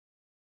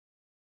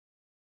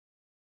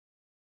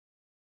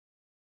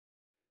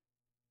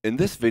In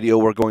this video,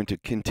 we're going to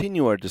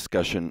continue our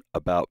discussion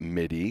about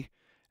MIDI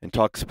and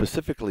talk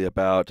specifically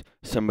about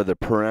some of the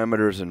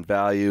parameters and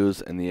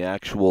values and the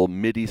actual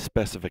MIDI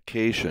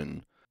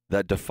specification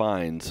that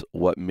defines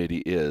what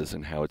MIDI is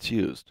and how it's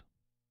used.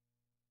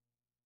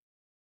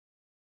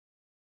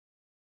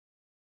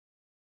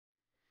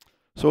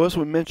 So as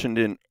we mentioned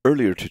in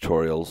earlier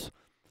tutorials,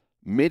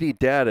 MIDI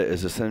data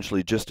is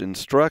essentially just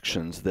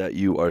instructions that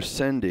you are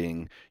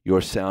sending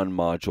your sound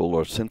module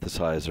or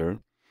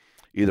synthesizer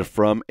either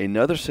from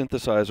another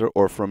synthesizer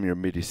or from your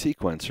MIDI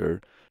sequencer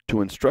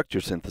to instruct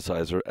your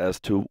synthesizer as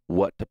to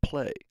what to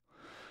play.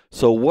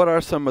 So what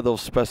are some of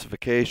those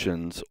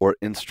specifications or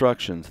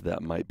instructions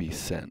that might be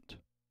sent?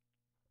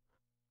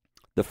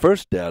 The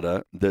first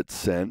data that's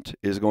sent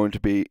is going to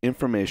be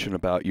information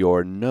about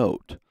your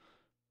note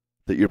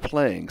that you're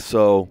playing.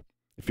 So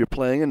if you're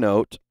playing a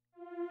note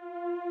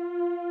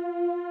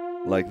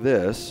like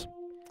this,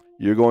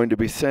 you're going to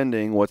be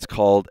sending what's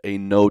called a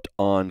note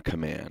on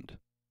command.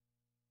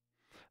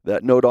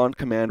 That note on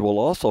command will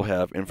also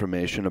have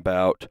information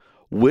about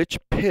which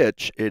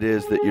pitch it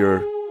is that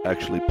you're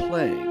actually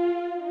playing.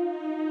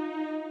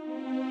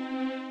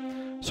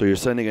 So you're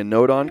sending a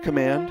note on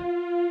command,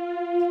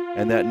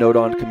 and that note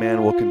on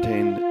command will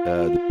contain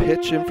the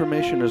pitch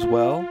information as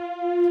well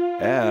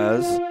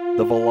as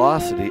the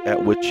velocity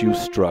at which you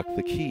struck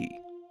the key.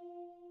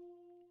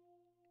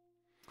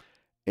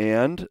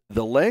 And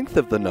the length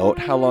of the note,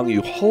 how long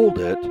you hold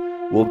it,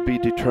 will be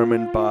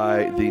determined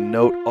by the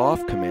note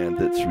off command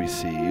that's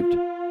received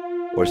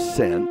or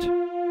sent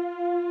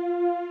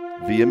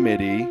via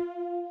MIDI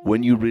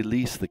when you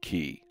release the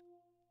key.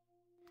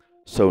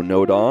 So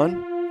note on,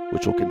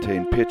 which will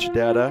contain pitch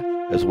data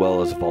as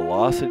well as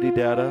velocity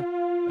data,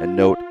 and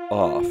note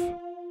off.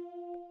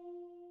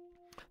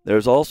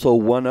 There's also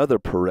one other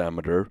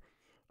parameter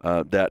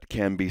that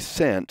can be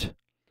sent,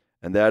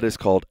 and that is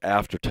called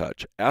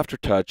aftertouch.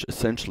 Aftertouch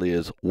essentially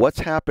is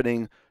what's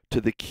happening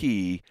to the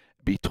key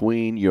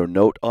between your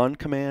note on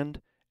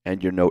command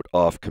and your note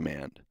off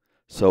command.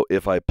 So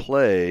if I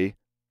play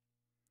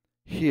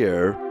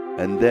here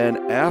and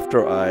then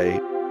after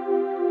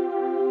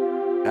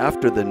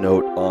the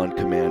note on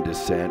command is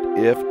sent,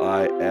 if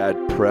I add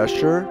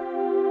pressure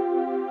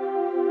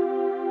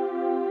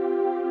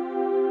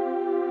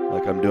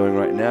like I'm doing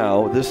right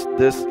now, this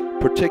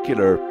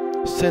particular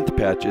synth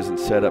patch isn't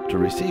set up to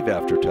receive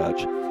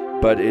aftertouch,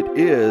 but it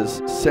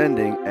is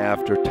sending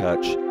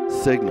aftertouch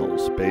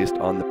signals based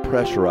on the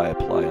pressure I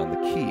apply on the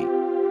key.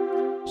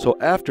 So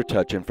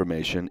aftertouch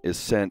information is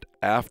sent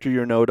after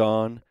your note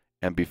on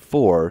and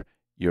before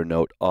your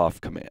note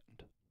off command.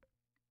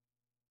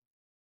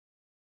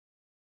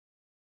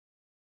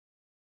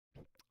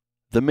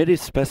 The MIDI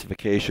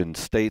specification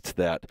states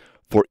that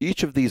for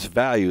each of these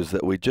values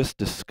that we just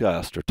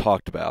discussed or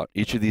talked about,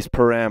 each of these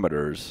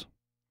parameters,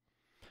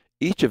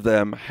 each of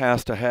them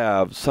has to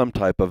have some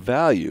type of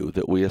value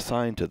that we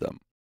assign to them.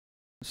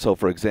 So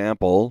for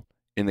example,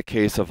 in the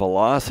case of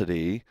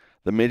velocity,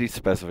 the MIDI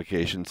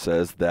specification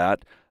says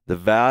that the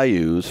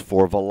values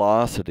for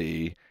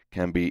velocity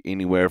can be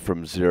anywhere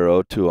from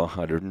 0 to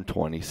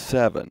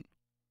 127.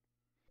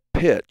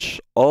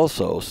 Pitch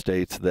also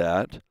states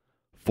that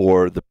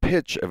for the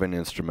pitch of an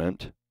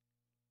instrument,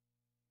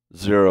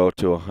 0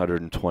 to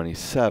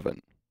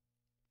 127.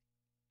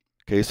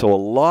 Okay, so a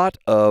lot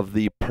of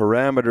the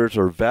parameters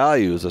or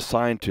values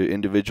assigned to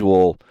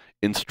individual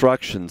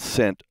instructions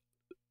sent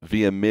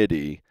via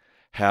MIDI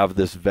have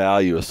this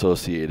value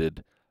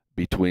associated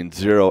between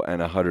 0 and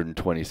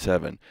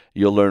 127.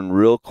 You'll learn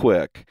real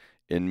quick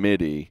in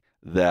MIDI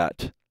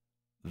that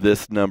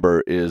this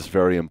number is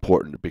very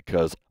important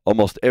because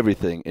almost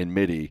everything in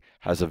MIDI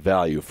has a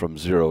value from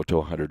 0 to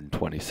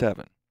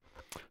 127.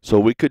 So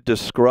we could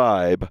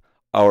describe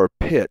our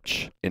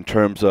pitch in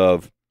terms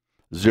of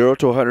 0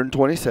 to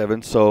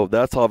 127, so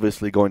that's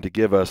obviously going to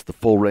give us the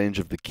full range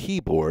of the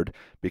keyboard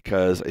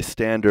because a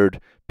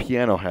standard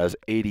piano has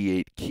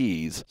 88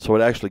 keys, so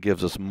it actually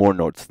gives us more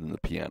notes than the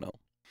piano.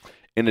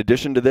 In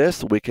addition to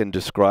this, we can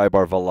describe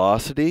our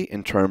velocity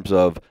in terms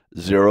of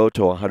 0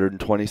 to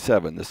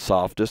 127, the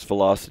softest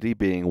velocity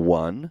being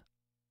 1,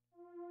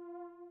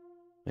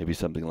 maybe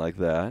something like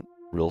that,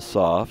 real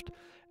soft,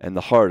 and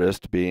the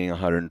hardest being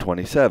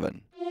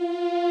 127.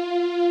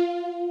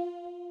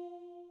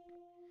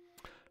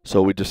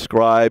 So we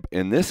describe,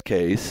 in this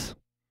case,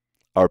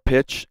 our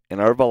pitch and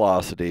our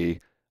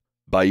velocity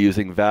by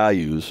using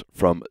values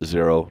from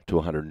 0 to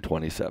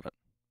 127.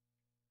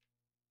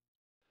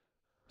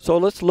 So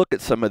let's look at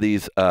some of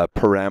these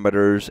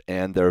parameters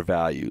and their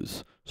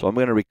values. So I'm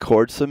going to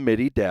record some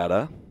MIDI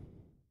data.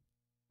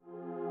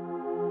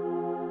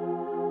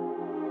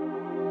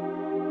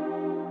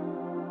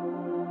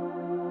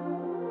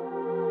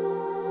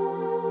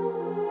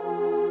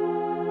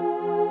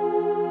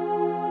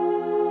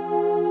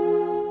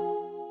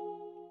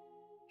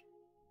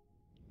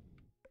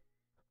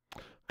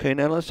 Okay,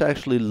 now let's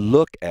actually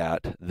look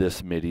at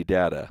this MIDI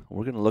data.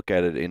 We're going to look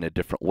at it in a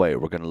different way.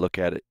 We're going to look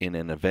at it in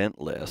an event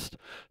list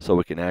so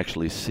we can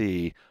actually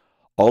see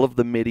all of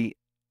the MIDI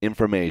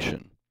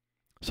information.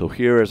 So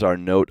here is our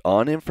note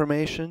on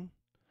information.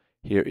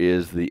 Here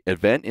is the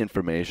event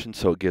information,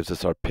 so it gives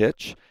us our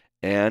pitch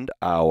and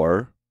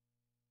our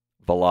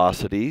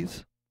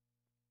velocities.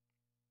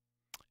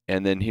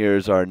 And then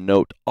here's our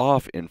note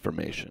off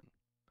information.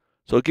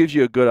 So it gives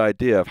you a good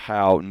idea of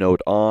how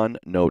note on,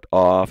 note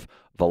off,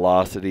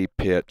 velocity,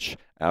 pitch,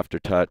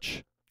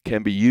 aftertouch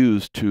can be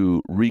used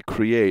to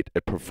recreate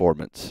a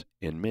performance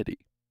in MIDI.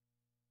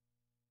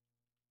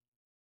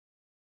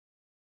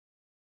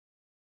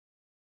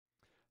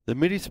 The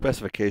MIDI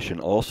specification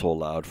also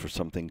allowed for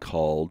something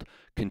called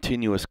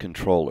continuous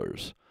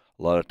controllers.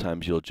 A lot of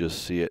times you'll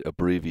just see it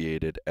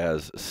abbreviated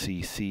as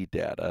CC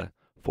data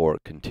for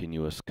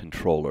continuous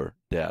controller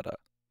data.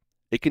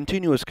 A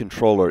continuous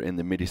controller in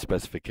the MIDI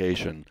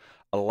specification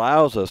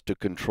allows us to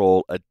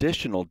control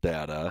additional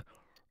data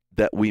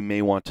that we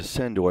may want to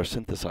send to our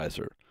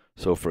synthesizer.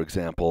 So for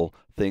example,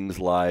 things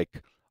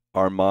like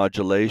our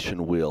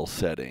modulation wheel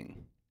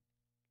setting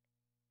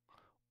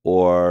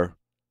or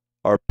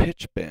our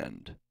pitch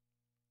bend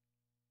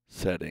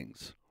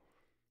settings,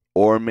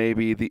 or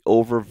maybe the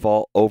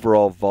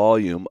overall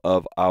volume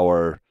of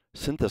our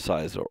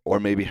synthesizer, or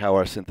maybe how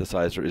our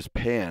synthesizer is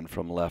panned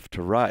from left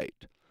to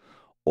right,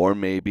 or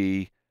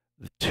maybe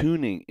the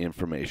tuning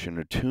information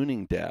or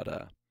tuning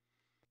data.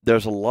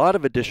 There's a lot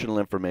of additional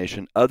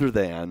information other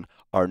than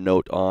our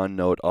note on,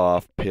 note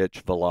off,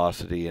 pitch,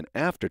 velocity, and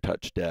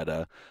aftertouch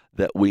data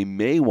that we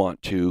may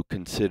want to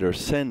consider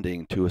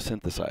sending to a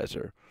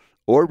synthesizer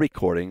or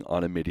recording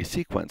on a MIDI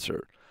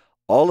sequencer.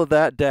 All of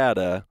that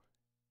data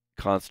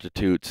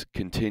constitutes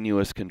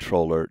continuous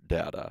controller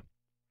data.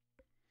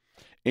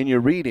 In your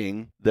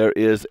reading, there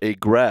is a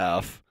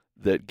graph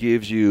that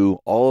gives you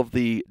all of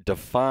the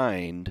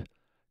defined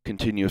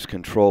continuous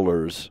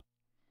controllers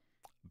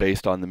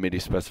based on the MIDI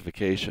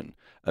specification.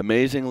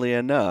 Amazingly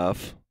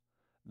enough,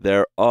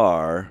 there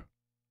are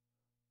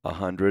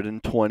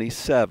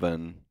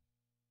 127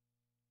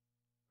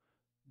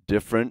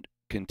 different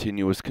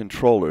continuous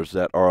controllers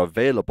that are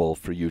available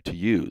for you to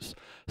use.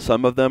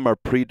 Some of them are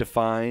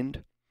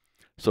predefined.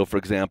 So for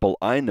example,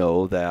 I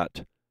know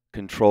that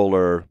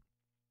controller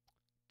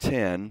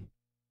 10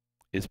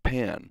 is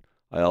pan.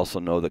 I also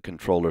know that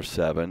controller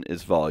 7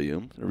 is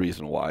volume. The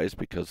reason why is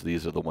because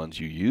these are the ones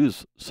you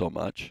use so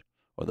much,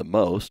 or the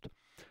most.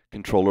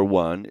 Controller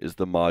 1 is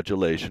the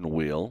modulation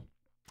wheel.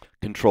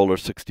 Controller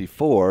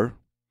 64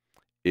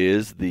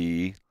 is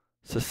the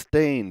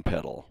sustain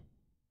pedal,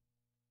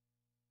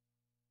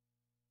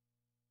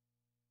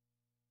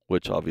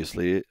 which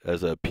obviously,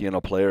 as a piano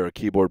player or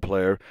keyboard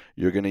player,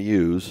 you're going to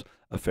use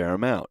a fair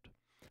amount.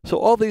 So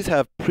all these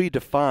have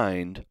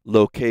predefined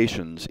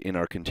locations in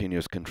our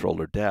continuous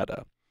controller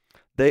data.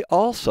 They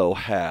also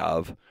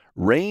have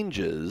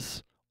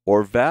ranges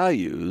or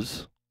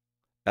values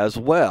as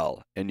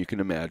well, and you can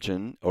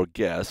imagine or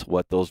guess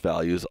what those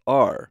values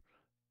are.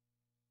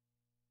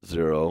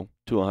 0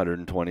 to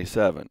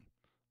 127,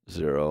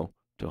 0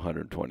 to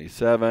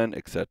 127,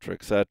 etc.,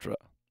 etc.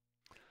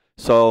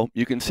 So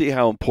you can see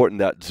how important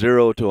that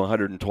 0 to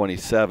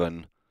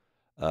 127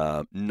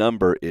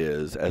 number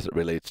is as it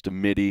relates to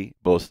MIDI,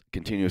 both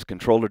continuous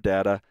controller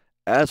data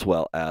as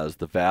well as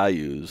the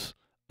values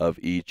of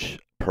each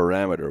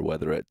parameter,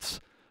 whether it's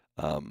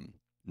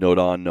note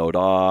on, note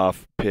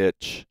off,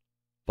 pitch,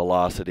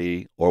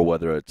 velocity, or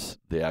whether it's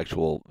the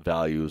actual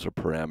values or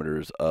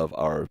parameters of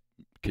our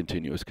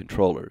continuous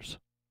controllers.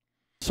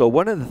 So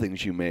one of the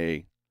things you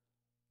may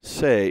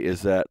say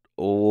is that,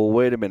 oh,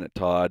 wait a minute,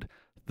 Todd,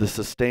 the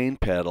sustain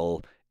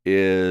pedal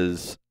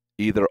is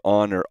either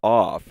on or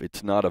off.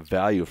 It's not a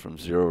value from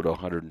 0 to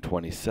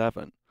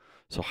 127.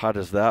 So how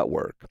does that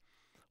work?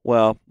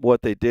 Well,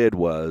 what they did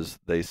was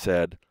they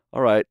said,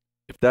 all right,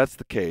 if that's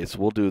the case,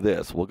 we'll do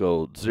this. We'll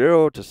go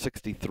 0 to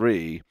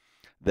 63.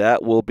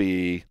 That will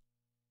be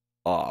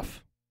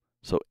off.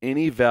 So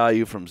any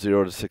value from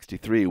 0 to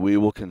 63 we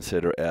will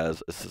consider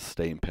as a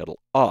sustain pedal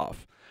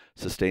off.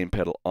 Sustain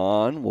pedal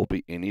on will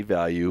be any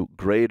value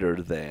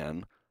greater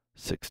than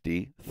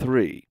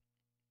 63.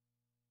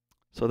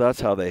 So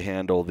that's how they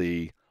handle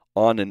the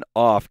on and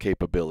off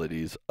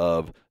capabilities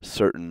of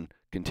certain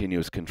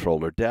continuous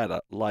controller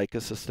data, like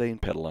a sustain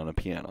pedal on a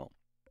piano.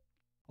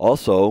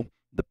 Also,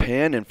 the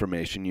pan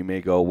information, you may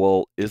go,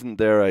 well, isn't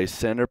there a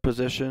center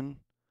position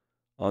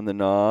on the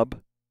knob?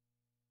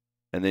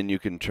 And then you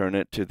can turn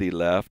it to the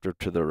left or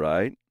to the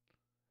right?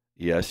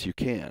 Yes, you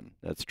can.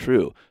 That's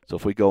true. So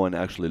if we go and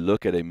actually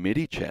look at a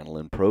MIDI channel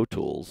in Pro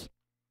Tools,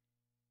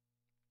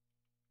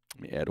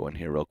 let me add one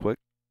here real quick.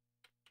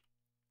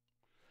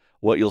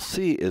 What you'll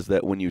see is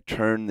that when you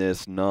turn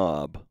this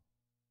knob,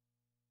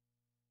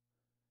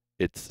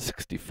 it's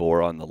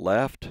 64 on the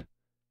left,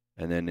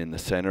 and then in the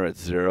center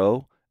it's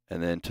 0,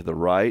 and then to the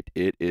right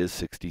it is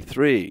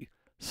 63.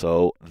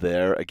 So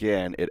there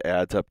again, it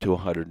adds up to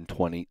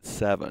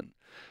 127.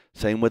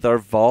 Same with our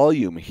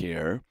volume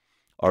here.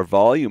 Our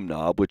volume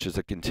knob, which is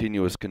a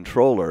continuous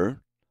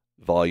controller,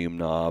 volume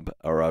knob,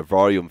 or our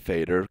volume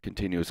fader,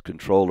 continuous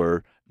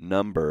controller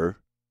number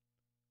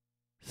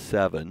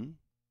 7.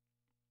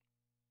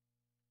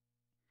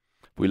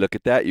 If we look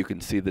at that, you can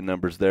see the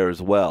numbers there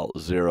as well,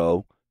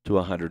 0 to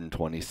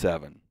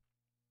 127.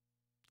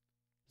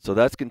 So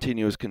that's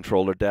continuous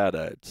controller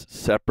data. It's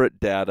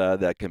separate data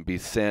that can be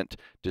sent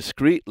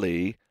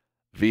discretely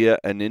via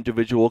an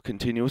individual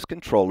continuous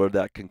controller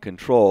that can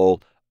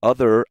control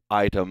other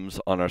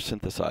items on our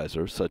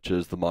synthesizer, such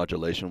as the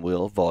modulation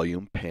wheel,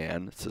 volume,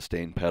 pan,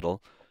 sustain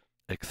pedal,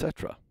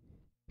 etc.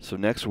 So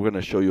next we're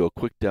going to show you a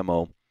quick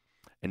demo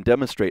and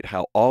demonstrate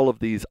how all of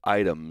these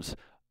items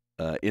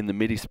in the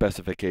MIDI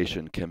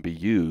specification can be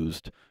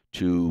used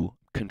to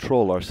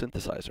control our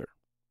synthesizer.